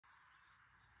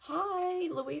Hi,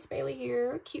 Louise Bailey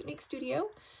here, Cutenik Studio.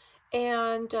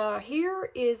 And here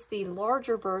is the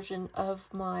larger version of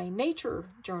my nature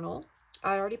journal.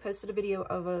 I already posted a video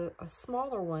of a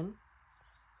smaller one,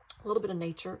 a little bit of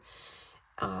nature.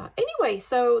 Anyway,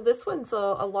 so this one's a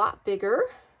lot bigger,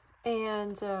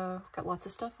 and got lots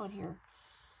of stuff on here.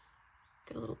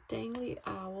 Got a little dangly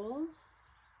owl,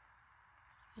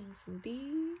 and some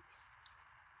bees,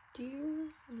 deer,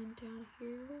 and then down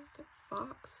here, got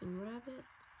fox and rabbit,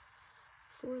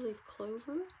 four-leaf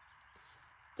clover.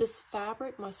 This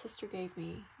fabric my sister gave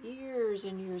me years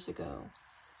and years ago.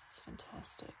 It's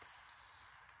fantastic.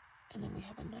 And then we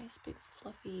have a nice big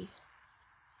fluffy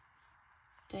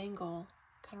dangle.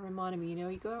 Kind of reminded me, you know,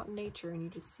 you go out in nature and you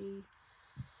just see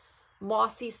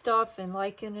mossy stuff and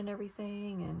lichen and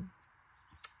everything.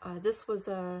 And this was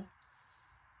a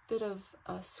bit of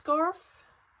a scarf,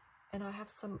 and I have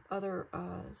some other,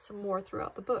 some more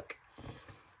throughout the book.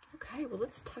 Okay, well,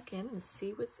 let's tuck in and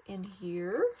see what's in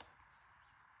here.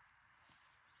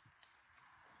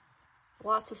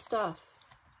 Lots of stuff.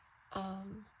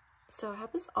 So I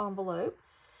have this envelope.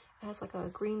 It has like a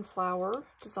green flower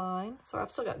design. Sorry,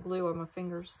 I've still got glue on my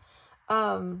fingers.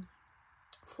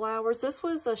 Flowers. This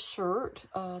was a shirt,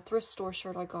 a thrift store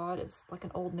shirt I got. It's like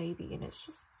an Old Navy, and it's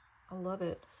just, I love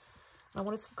it. And I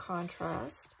wanted some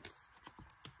contrast.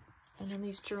 And then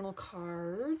these journal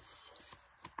cards.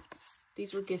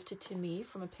 These were gifted to me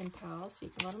from a pen pal, so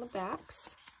you can write on the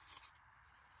backs.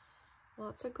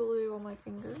 Lots of glue on my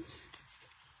fingers.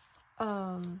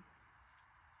 And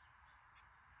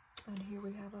here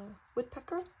we have a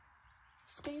woodpecker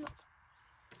stamp.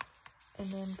 And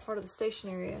then part of the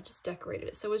stationery, I just decorated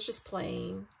it. So it's just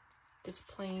plain, this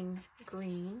plain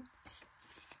green.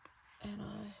 And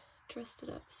I dressed it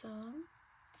up some.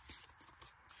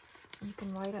 And you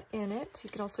can write in it. You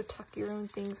can also tuck your own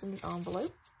things in the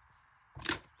envelope.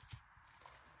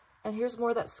 And here's more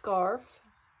of that scarf.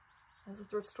 There's a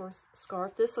thrift store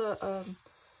scarf. This pen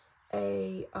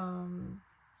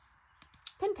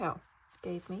pal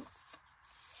gave me.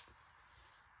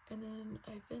 And then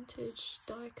a vintage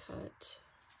die cut.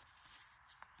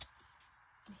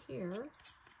 And here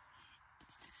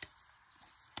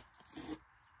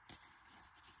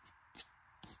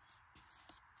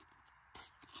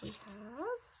we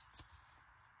have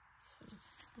some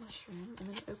mushroom, and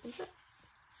then it opens up.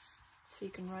 So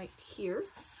you can write here.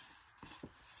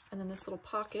 And then this little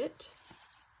pocket.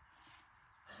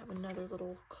 I have another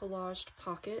little collaged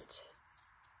pocket.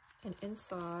 And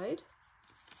inside,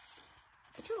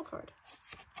 a journal card.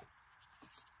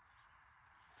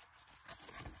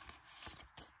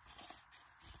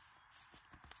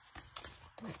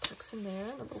 And that tucks in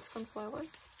there, a little sunflower.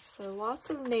 So lots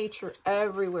of nature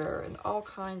everywhere, and all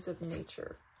kinds of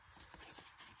nature.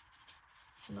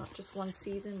 Not just one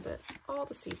season, but all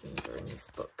the seasons are in this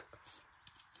book.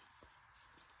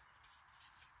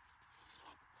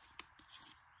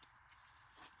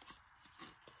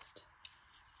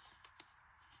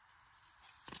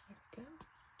 There we go.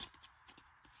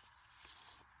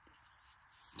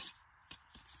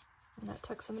 And that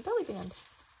tucks in the belly band.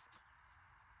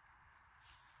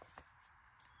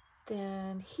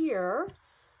 Then here,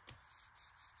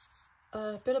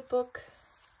 a bit of book,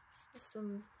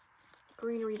 some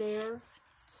greenery there,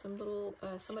 some little,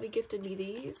 somebody gifted me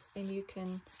these, and you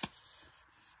can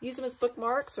use them as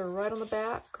bookmarks or write on the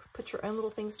back, put your own little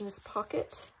things in this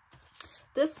pocket.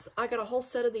 This, I got a whole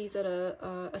set of these at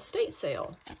a estate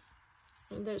sale,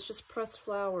 and there's just pressed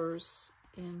flowers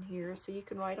in here, so you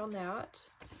can write on that,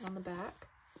 on the back.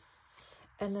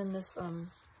 And then this,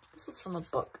 this was from a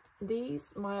book.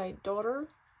 These, my daughter,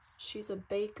 she's a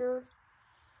baker,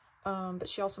 but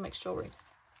she also makes jewelry.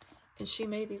 And she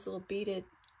made these little beaded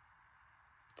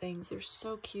things. They're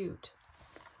so cute.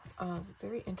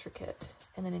 Very intricate.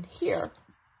 And then in here,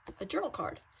 a journal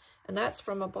card. And that's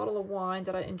from a bottle of wine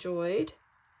that I enjoyed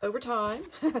over time.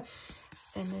 And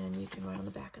then you can write on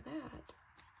the back of that.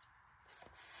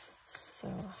 So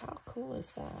how cool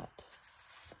is that?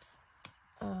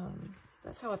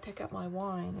 That's how I pick up my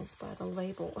wine, is by the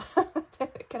label.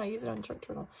 Can I use it on Church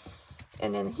Journal?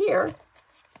 And then here,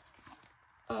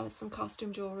 some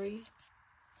costume jewelry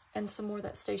and some more of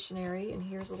that stationery. And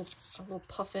here's a little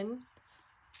puffin.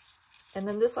 And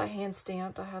then this I hand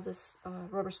stamped. I have this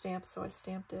rubber stamp, so I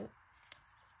stamped it.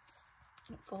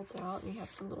 And it folds out, and you have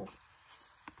some little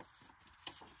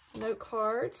note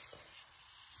cards.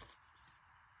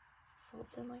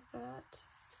 Folds in like that.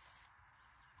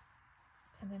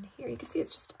 And then here, you can see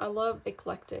it's just, I love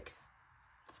eclectic.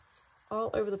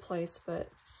 All over the place, but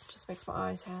it just makes my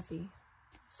eyes happy.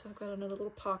 So I've got another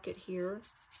little pocket here.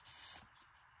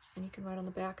 And you can write on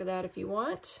the back of that if you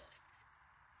want.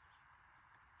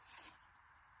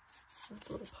 That's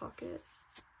a little pocket.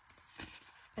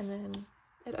 And then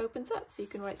it opens up so you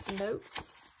can write some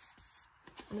notes.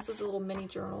 And this is a little mini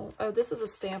journal. Oh, this is a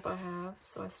stamp I have,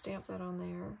 so I stamped that on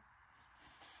there.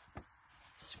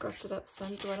 Scrunched it up some.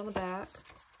 You can write on the back.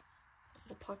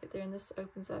 Little pocket there, and this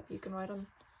opens up. You can write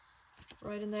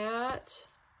in that.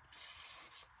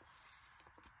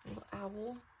 A little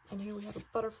owl. And here we have a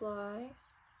butterfly.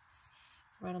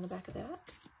 Right on the back of that.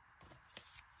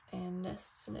 And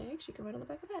nests and eggs. You can write on the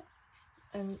back of that.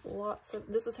 And lots of,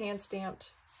 this is hand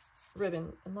stamped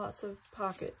ribbon, and lots of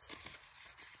pockets.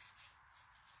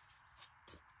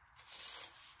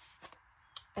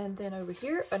 And then over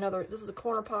here, this is a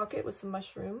corner pocket with some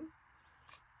mushroom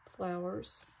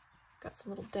flowers. Got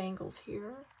some little dangles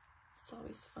here. It's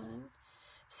always fun.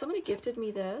 Somebody gifted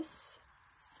me this.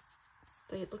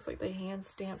 It looks like they hand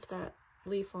stamped that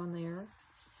leaf on there.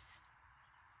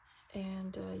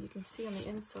 And you can see on the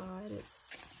inside, it's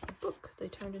a book they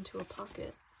turned into a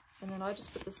pocket. And then I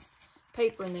just put this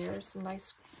paper in there, some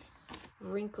nice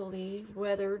wrinkly,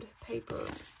 weathered paper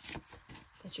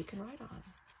that you can write on.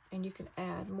 And you can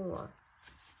add more.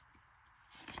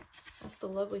 That's the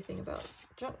lovely thing about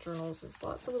junk journals, is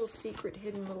lots of little secret,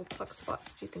 hidden little tuck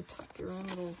spots that you can tuck your own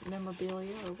little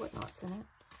memorabilia or whatnots in it.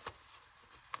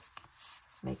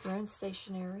 Make your own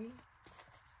stationery.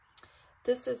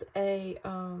 This is a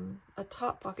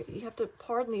top pocket. You have to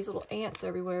pardon these little ants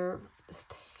everywhere.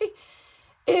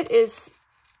 It is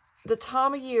the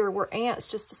time of year where ants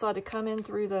just decide to come in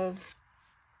through the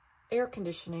air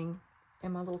conditioning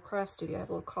in my little craft studio. I have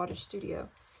a little cottage studio.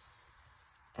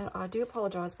 And I do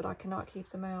apologize, but I cannot keep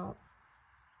them out.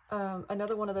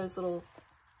 Another one of those little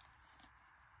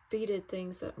beaded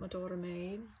things that my daughter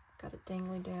made. Got it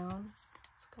dangling down.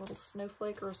 It's got a little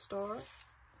snowflake or a star.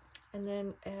 And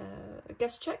then a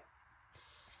guest check.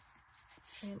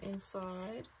 And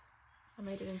inside, I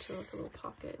made it into like a little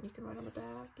pocket. And you can write on the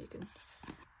back. You can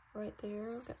right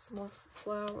there. Got some more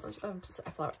flowers,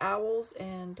 owls,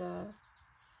 and you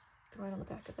can write on the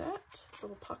back of that. It's a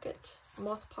little pocket,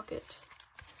 moth pocket.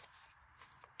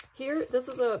 Here, this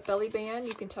is a belly band.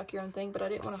 You can tuck your own thing, but I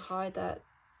didn't want to hide that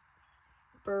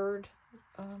bird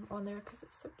on there because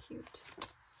it's so cute.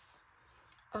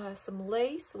 Some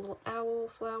lace, a little owl,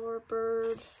 flower,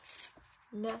 bird,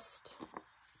 nest,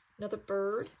 another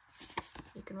bird.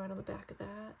 You can write on the back of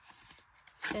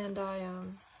that. And I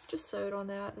just sewed on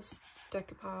that, this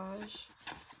decoupage,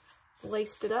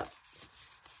 laced it up.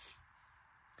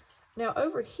 Now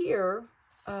over here,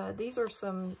 these are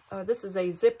some, this is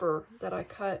a zipper that I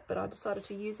cut, but I decided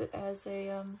to use it as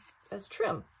a, as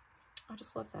trim. I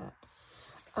just love that.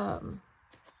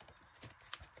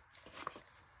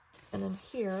 And then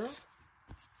here,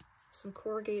 some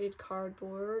corrugated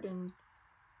cardboard and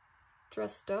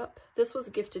dressed up. This was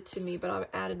gifted to me, but I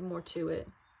added more to it.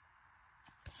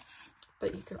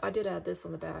 But you can, I did add this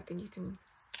on the back, and you can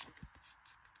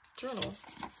journal,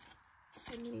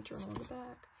 a mini journal on the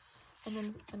back. And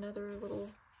then another little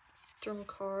journal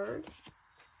card,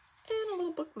 and a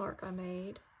little bookmark I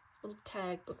made, a little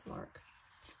tag bookmark.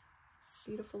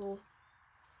 Beautiful little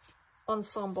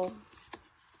ensemble.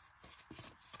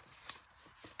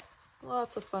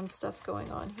 Lots of fun stuff going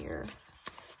on here.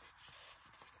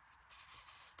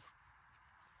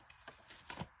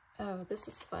 Oh, this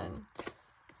is fun.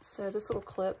 So this little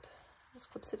clip, this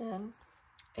clips it in.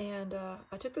 And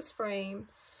I took this frame.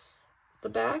 The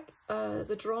back,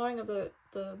 the drawing of the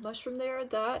mushroom there,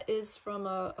 that is from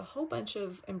a whole bunch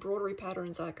of embroidery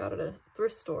patterns I got at a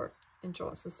thrift store in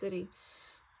Johnson City.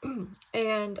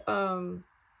 And I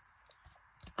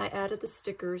added the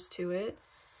stickers to it.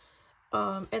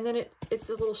 And then it's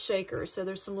a little shaker, so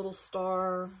there's some little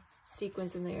star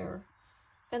sequins in there.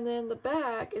 And then the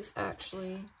back is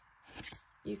actually,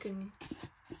 you can,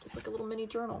 it's like a little mini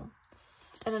journal.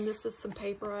 And then this is some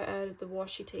paper I added the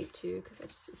washi tape to, because that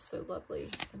just is so lovely.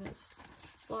 And it's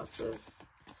lots of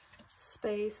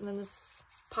space. And then this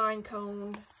pine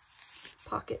cone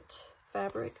pocket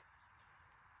fabric.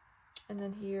 And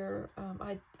then here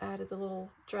I added the little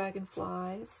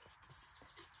dragonflies.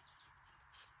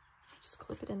 Just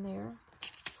clip it in there.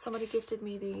 Somebody gifted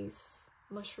me these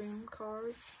mushroom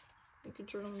cards. You can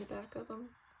journal in the back of them.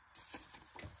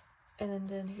 And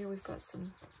then here we've got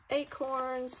some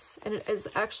acorns. And it is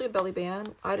actually a belly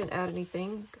band. I didn't add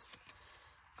anything because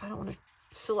I don't want to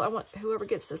fill it. I want whoever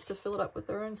gets this to fill it up with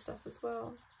their own stuff as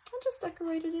well. I just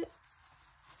decorated it.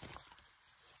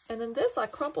 And then this, I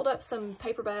crumpled up some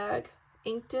paper bag,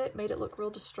 inked it, made it look real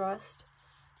distressed.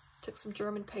 Took some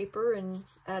German paper and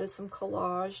added some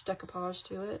collage, decoupage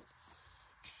to it.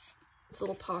 It's a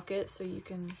little pocket so you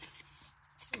can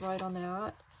write on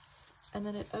that. And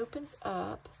then it opens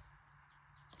up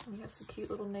And you have some cute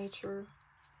little nature.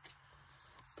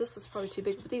 This is probably too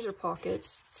big, but these are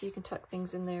pockets, so you can tuck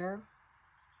things in there.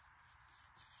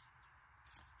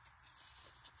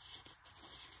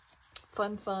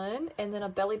 Fun, fun. And then a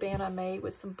belly band I made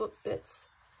with some book bits.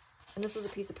 And this is a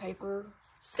piece of paper,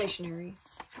 stationery,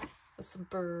 with some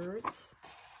birds.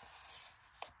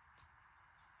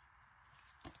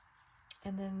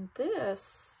 And then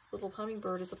this little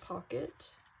hummingbird is a pocket.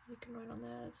 You can write on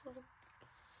that. It's a little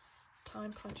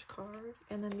time punch card.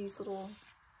 And then these little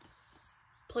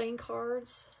playing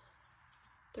cards.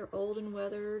 They're old and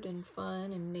weathered and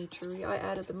fun and naturey. I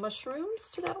added the mushrooms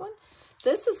to that one.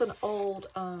 This is an old,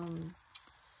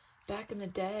 back in the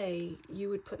day, you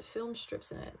would put film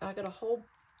strips in it. I got a whole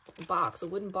box, a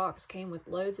wooden box, came with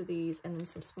loads of these and then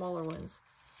some smaller ones.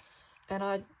 And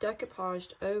I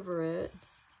decoupaged over it.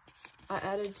 I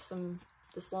added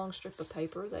this long strip of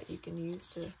paper that you can use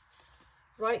to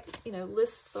write, you know,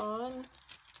 lists on.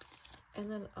 And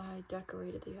then I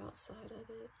decorated the outside of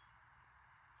it.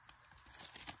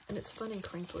 And it's fun and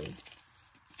crinkly.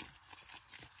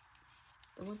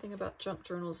 The one thing about junk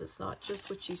journals, it's not just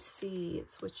what you see,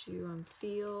 it's what you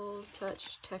feel,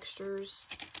 touch, textures,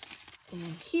 and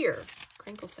hear.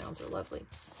 Crinkle sounds are lovely.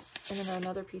 And then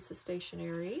another piece of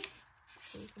stationery,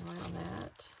 so you can write on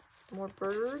that. More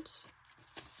birds.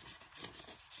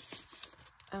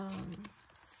 A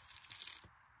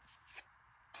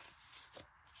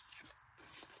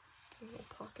little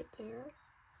pocket there.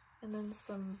 And then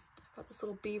I've got this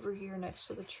little beaver here next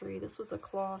to the tree. This was a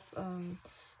cloth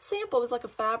sample. It was like a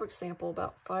fabric sample,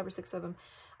 about 5 or 6 of them.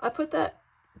 I put that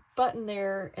button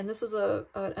there, and this is an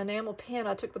enamel pin.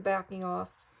 I took the backing off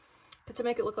to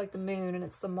make it look like the moon, and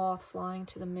it's the moth flying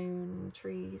to the moon and the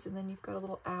trees. And then you've got a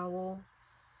little owl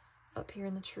up here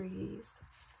in the trees.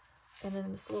 And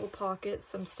then this little pocket,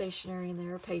 some stationery in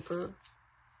there, paper.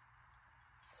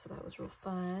 So that was real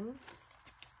fun.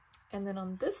 And then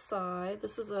on this side,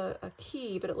 this is a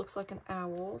key, but it looks like an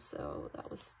owl, so that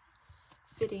was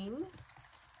fitting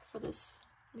for this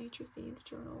nature-themed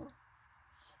journal.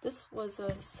 This was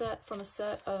a set from a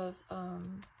set of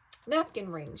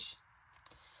napkin rings.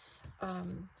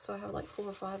 So I have like 4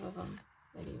 or 5 of them,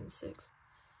 maybe even 6.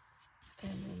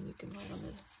 And then you can write on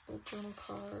the little journal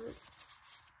card.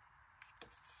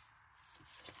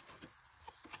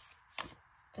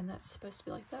 And that's supposed to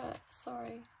be like that.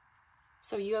 Sorry.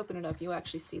 So you open it up, you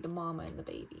actually see the mama and the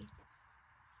baby,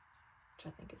 which I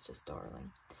think is just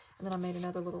darling. And then I made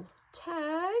another little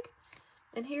tag.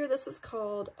 And here, this is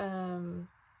called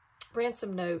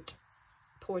ransom note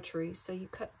poetry. So you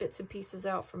cut bits and pieces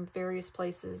out from various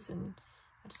places, and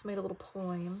I just made a little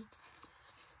poem.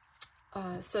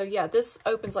 So yeah, this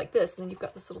opens like this, and then you've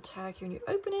got this little tag here, and you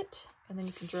open it, and then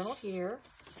you can journal here,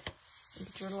 you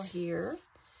can journal here,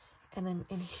 and then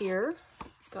in here,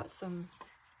 got some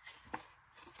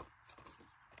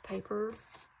paper,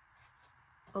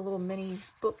 a little mini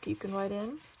book you can write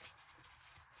in.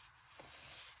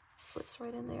 Slips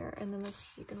right in there, and then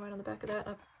this you can write on the back of that.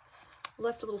 I've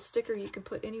left a little sticker you can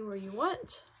put anywhere you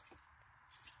want.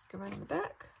 You can write on the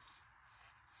back.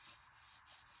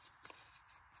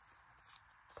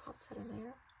 Pop that in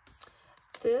there.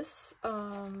 This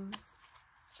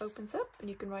opens up, and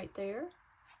you can write there.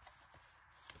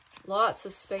 Lots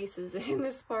of spaces in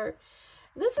this part.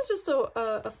 And this is just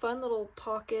a fun little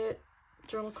pocket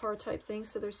journal card type thing.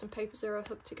 So there's some papers there I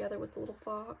hooked together with the little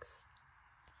fox.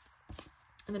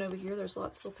 And then over here, there's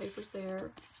lots of little papers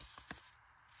there.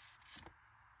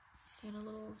 And a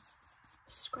little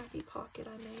scrappy pocket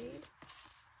I made.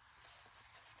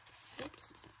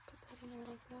 Oops, put that in there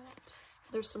like that.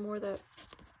 There's some more of that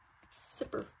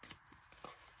zipper.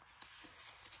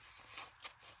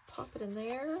 Pop it in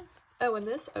there. Oh, and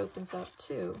this opens up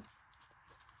too.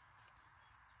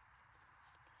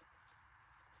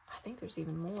 I think there's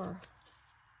even more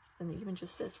than even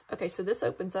just this. Okay, so this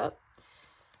opens up.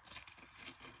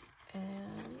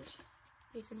 And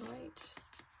you can write,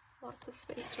 lots of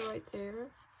space to write there.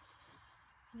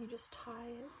 And you just tie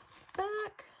it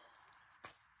back.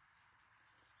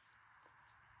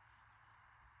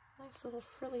 Nice little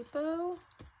frilly bow.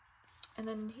 And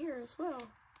then in here as well,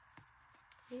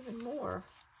 even more.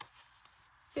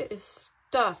 It is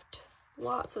stuffed.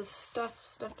 Lots of stuff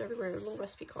stuffed everywhere, little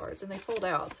recipe cards. And they fold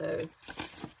out, so you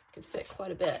can fit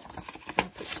quite a bit. I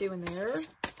put 2 in there,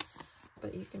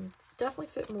 but you can definitely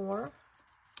fit more.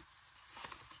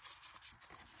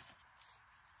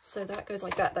 So that goes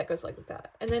like that, that goes like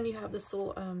that. And then you have this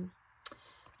little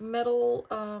metal,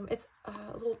 it's a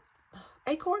little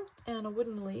acorn and a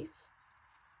wooden leaf.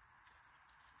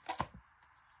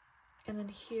 And then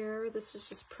here, this is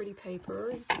just pretty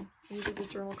paper. You can use as a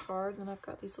journal card. And then I've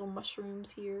got these little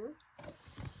mushrooms here.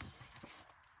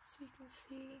 so you can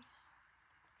see.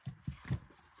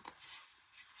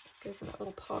 Goes in that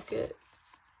little pocket.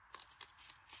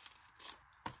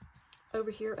 Over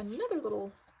here, another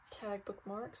little tag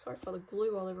bookmark. Sorry for the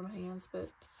glue all over my hands, but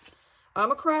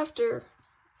I'm a crafter.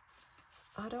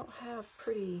 I don't have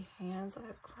pretty hands, I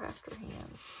have crafter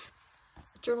hands.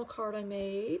 A journal card I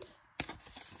made.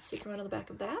 So you can write on the back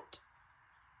of that.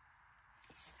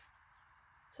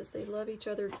 It says they love each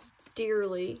other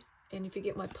dearly. And if you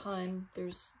get my pun,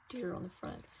 there's deer on the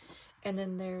front. And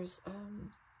then there's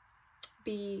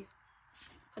bee,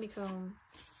 honeycomb.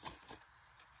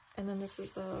 And then this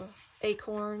is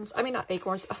acorns. I mean, not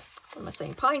acorns. What am I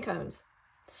saying? Pine cones.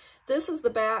 This is the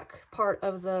back part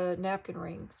of the napkin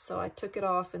ring. So I took it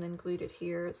off and then glued it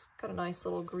here. It's got a nice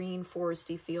little green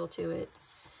foresty feel to it.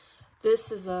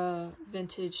 This is a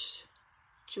vintage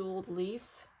jeweled leaf.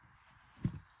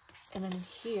 And then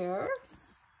here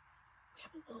we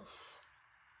have a wolf.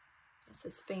 It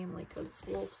says family because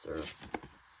wolves are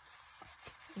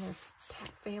in their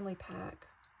family pack.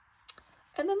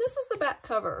 And then this is the back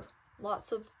cover.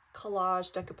 Lots of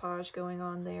collage, decoupage going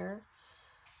on there.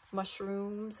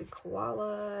 Mushrooms and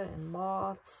koala and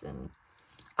moths. And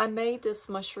I made this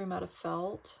mushroom out of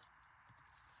felt.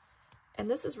 And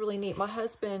this is really neat. My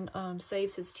husband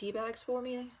saves his tea bags for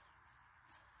me.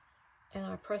 And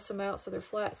I press them out so they're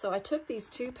flat. So I took these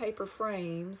 2 paper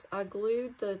frames. I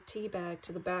glued the tea bag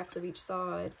to the backs of each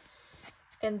side.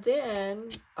 And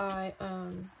then I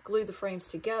glued the frames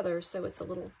together so it's a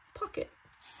little pocket.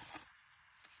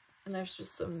 And there's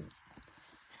just some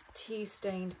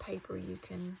tea-stained paper you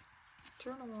can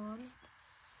journal on.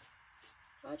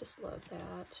 I just love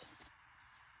that.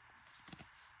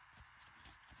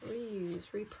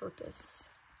 Reuse, repurpose.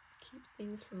 Keep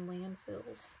things from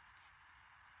landfills.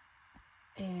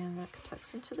 And that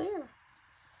tucks into there.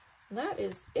 And that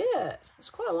is it. It's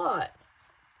quite a lot.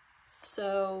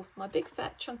 So my big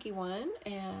fat chunky one,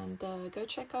 and go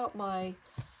check out my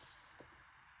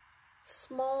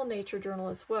small nature journal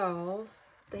as well.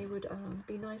 They would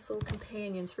be nice little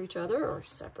companions for each other, or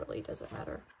separately, doesn't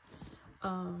matter.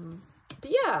 But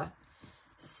yeah,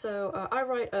 so I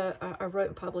wrote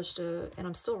and published and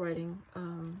I'm still writing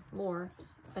more,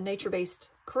 a nature-based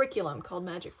curriculum called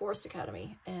Magic Forest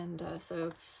Academy. And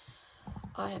so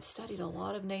I have studied a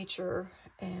lot of nature,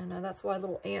 and that's why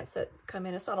little ants that come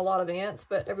in, it's not a lot of ants,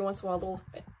 but every once in a while a little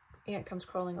ant comes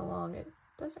crawling along. It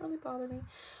doesn't really bother me.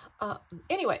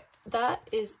 Anyway, that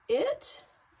is it.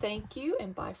 Thank you,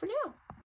 and bye for now.